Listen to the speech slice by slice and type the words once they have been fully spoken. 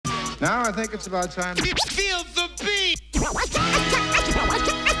Now I think it's about time to feel the beat.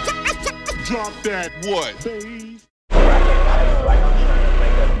 Drop that what?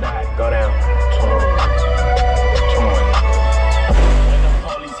 Go down.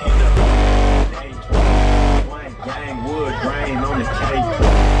 Gang wood grain on the cake.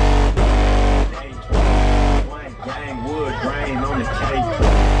 One gang wood grain on the cake.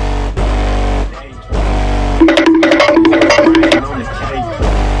 Grain on the cake.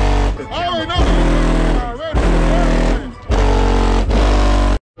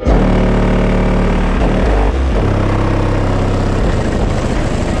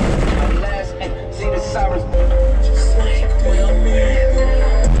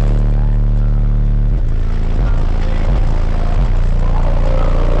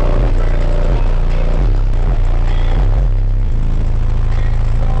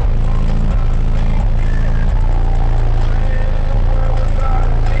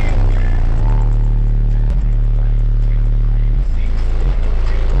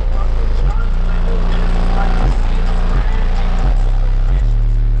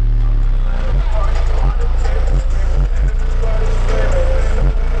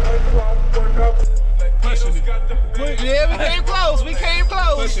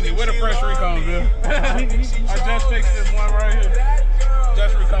 Where the fresh recon, Bill? I just fixed this one right here.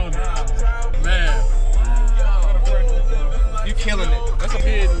 Just recon it. Man. You killing it. That's a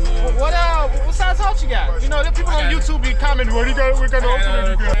hidden. What size horse you got? You know, the people on YouTube be commenting, what you got to open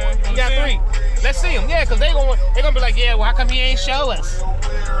it. You got 3. Let's see them. Yeah, because they gonna be like, yeah, well, how come he ain't show us?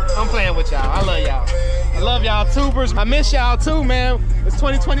 I'm playing with y'all. I love y'all. I love y'all tubers. I miss y'all too, man. It's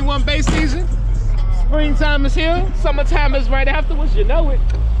 2021 bass season. Springtime is here. Summertime is right afterwards. You know it.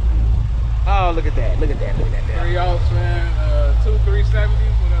 Oh, look at that. Look at that. Look at that. 3 aughts, man. 2 370s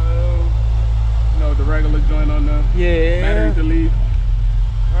with you know, the regular joint on the battery delete.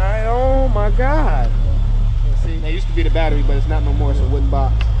 All right. Oh my God. See, that used to be the battery, but it's not no more. It's a wooden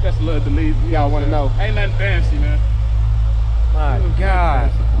box. Just a little delete. Y'all want to know? Ain't nothing fancy, man. My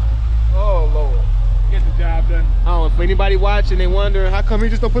God. Oh Lord. Get the job done. Oh, if anybody watching, they wondering how come he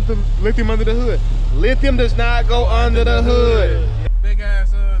just don't put the lithium under the hood. Lithium does not go under the hood. Big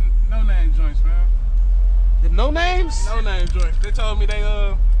ass no-name joints, man. The no names? No-name joints. They told me they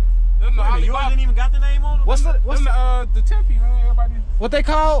them the you ain't even got the name on them? What's the Tempe, man? Everybody. What they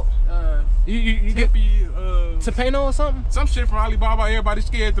call? You get Tempe, Tapeno or something? some shit from Alibaba. Everybody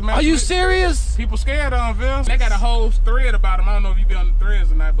scared to mess Are you with. serious? People scared of them, Vince. They got a whole thread about them. I don't know if you be on the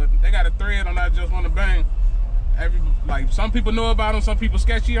threads or not, but they got a thread on that just want to bang. Like some people know about them, some people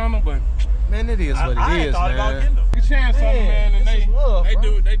sketchy on them, but Man, it is what it I is, thought about man. getting them. you chance something, man, and they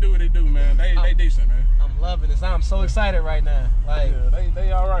do what they do, man. They decent, man. I'm loving this. I'm so excited right now. Like, Yeah,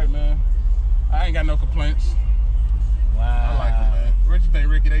 they all right, man. I ain't got no complaints. wow. I like it, man. What you think,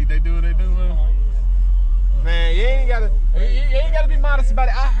 Ricky? They do what they do, man. Man, you ain't gotta be modest about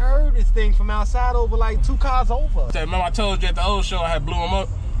it. I heard this thing from outside over like 2 cars over. Remember I told you at the old show I had blew them up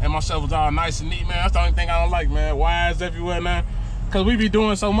and my stuff was all nice and neat, man. That's the only thing I don't like, man. Wires everywhere now. Cause we be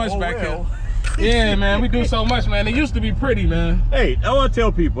doing so much back here. Yeah, man, we do so much, man. It used to be pretty, man. Hey, I want to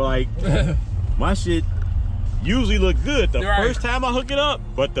tell people, like, my shit usually look good the first time I hook it up,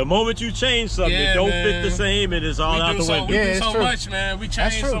 but the moment you change something, it don't fit the same and it's all out the window. We do so much, man. We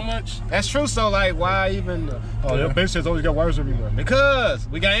change so much. That's true. So like, why even? Oh, your bitch has always got wires everywhere. Because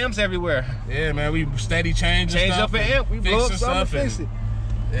we got amps everywhere. Yeah, man. We steady changing Change stuff up an amp. We blow up something, fix it.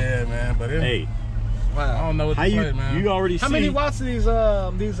 Yeah, man. But Hey, I don't know what to play, man. You already How see. many watts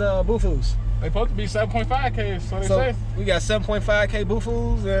are these Bufus? They supposed to be 7.5K, so they say. We got 7.5K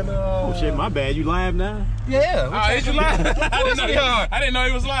Bufus and Oh shit, my bad. You live now? Yeah. Oh, is you live? I didn't know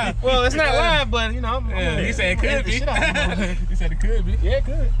he was live. Well, it's not live, but you know. He said it could be. He said it could be. Yeah, it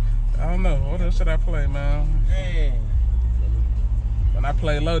could. I don't know. What else should I play, man? Man. When I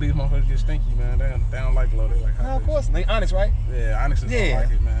play low, these motherfuckers get stinky, man. They don't like low. They like high. No, of course. They Onyx, right? Yeah, Onyx is don't like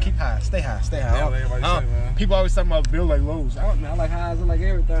it, man. Keep high. Stay high. Stay high. Yeah, what everybody say, man. People always talking about build like lows. I don't know. I like highs. I like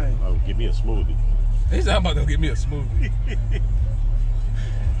everything. Oh, give me a smoothie. He's talking about to give me a smoothie.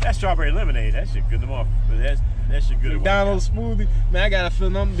 That strawberry lemonade, that shit good enough. That shit good. McDonald's smoothie. Man, I got a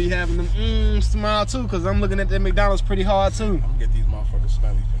feeling I'm gonna be having them smile too, cause I'm looking at that McDonald's pretty hard too. I'm gonna get these motherfuckers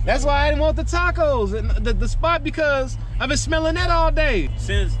smelly. That's why I didn't want the tacos and the spot, because I've been smelling that all day.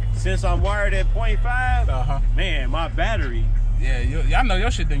 Since I'm wired at 0.5, man, my battery. Yeah, I know your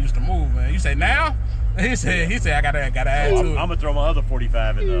shit didn't used to move, man. You say now? He said I gotta add to it. I'm gonna throw my other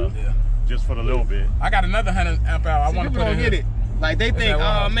 45 in just for the little bit. I got another 100 amp hour. I want to put it in. Get it. Like they think,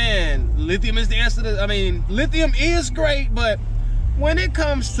 oh man, lithium is the answer to. I mean, lithium is great, but when it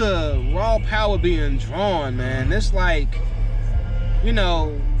comes to raw power being drawn, man, it's like, you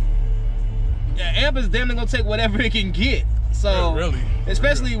know, amp is damn near gonna take whatever it can get. So really,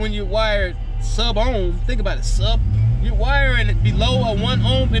 especially when you wired sub ohm. Think about it, you're wiring it below a 1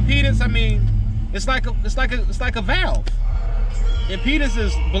 ohm impedance. I mean, it's like a valve. Impedance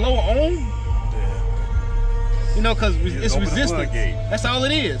is below an ohm. You know, because it's resistance. That's all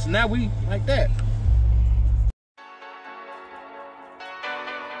it is. Now we like that.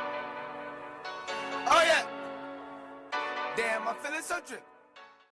 Oh yeah. Damn, I'm feeling so drip.